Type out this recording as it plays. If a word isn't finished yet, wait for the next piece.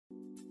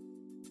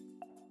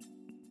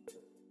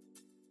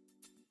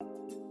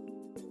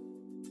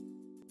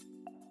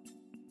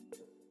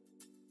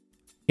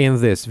In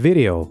this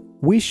video,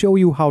 we show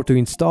you how to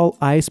install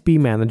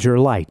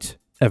ISPmanager Lite,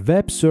 a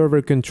web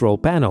server control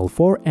panel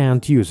for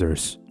end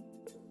users.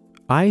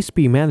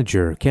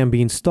 ISPmanager can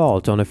be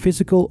installed on a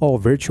physical or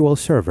virtual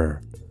server.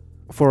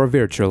 For a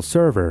virtual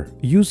server,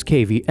 use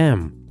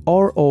KVM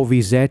or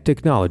OVZ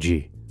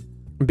technology.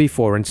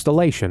 Before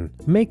installation,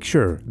 make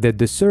sure that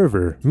the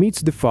server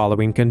meets the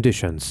following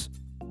conditions.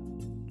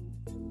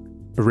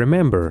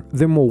 Remember,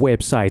 the more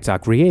websites are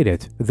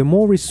created, the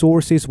more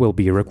resources will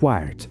be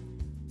required.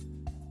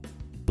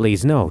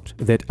 Please note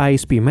that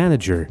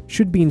ISPmanager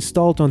should be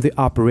installed on the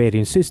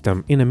operating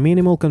system in a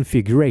minimal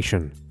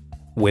configuration,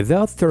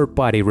 without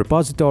third-party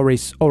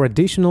repositories or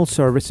additional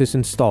services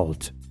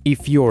installed.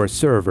 If your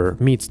server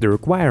meets the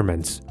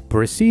requirements,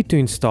 proceed to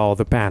install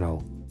the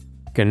panel.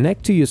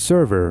 Connect to your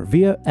server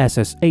via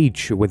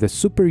SSH with a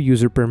super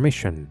user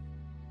permission.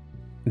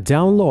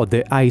 Download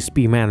the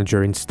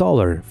ISPmanager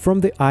installer from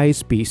the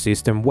ISP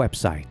system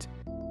website.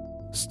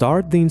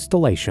 Start the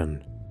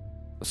installation.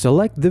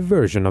 Select the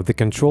version of the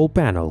control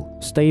panel,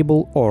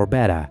 stable or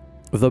beta.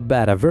 The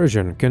beta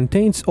version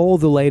contains all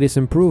the latest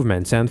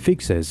improvements and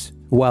fixes,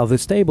 while the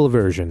stable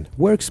version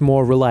works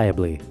more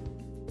reliably.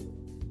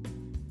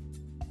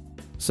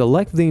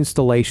 Select the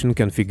installation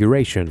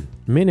configuration,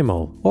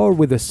 minimal or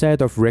with a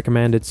set of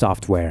recommended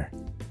software.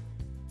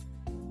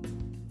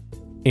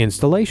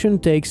 Installation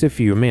takes a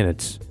few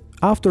minutes.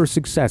 After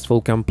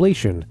successful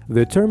completion,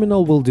 the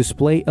terminal will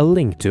display a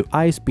link to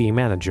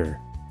ISPmanager.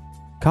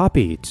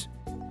 Copy it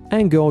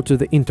and go to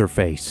the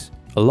interface.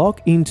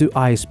 Log into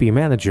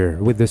ISPmanager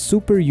with the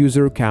super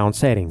user account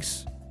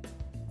settings.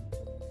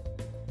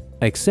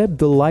 Accept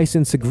the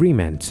license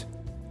agreement.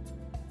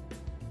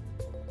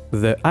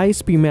 The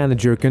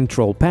ISPmanager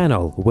control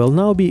panel will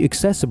now be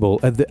accessible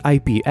at the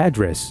IP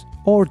address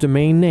or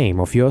domain name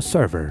of your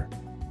server.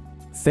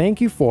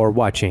 Thank you for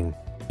watching.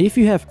 If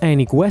you have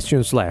any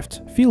questions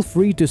left, feel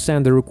free to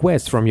send a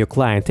request from your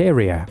client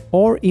area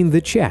or in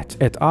the chat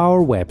at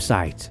our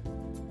website.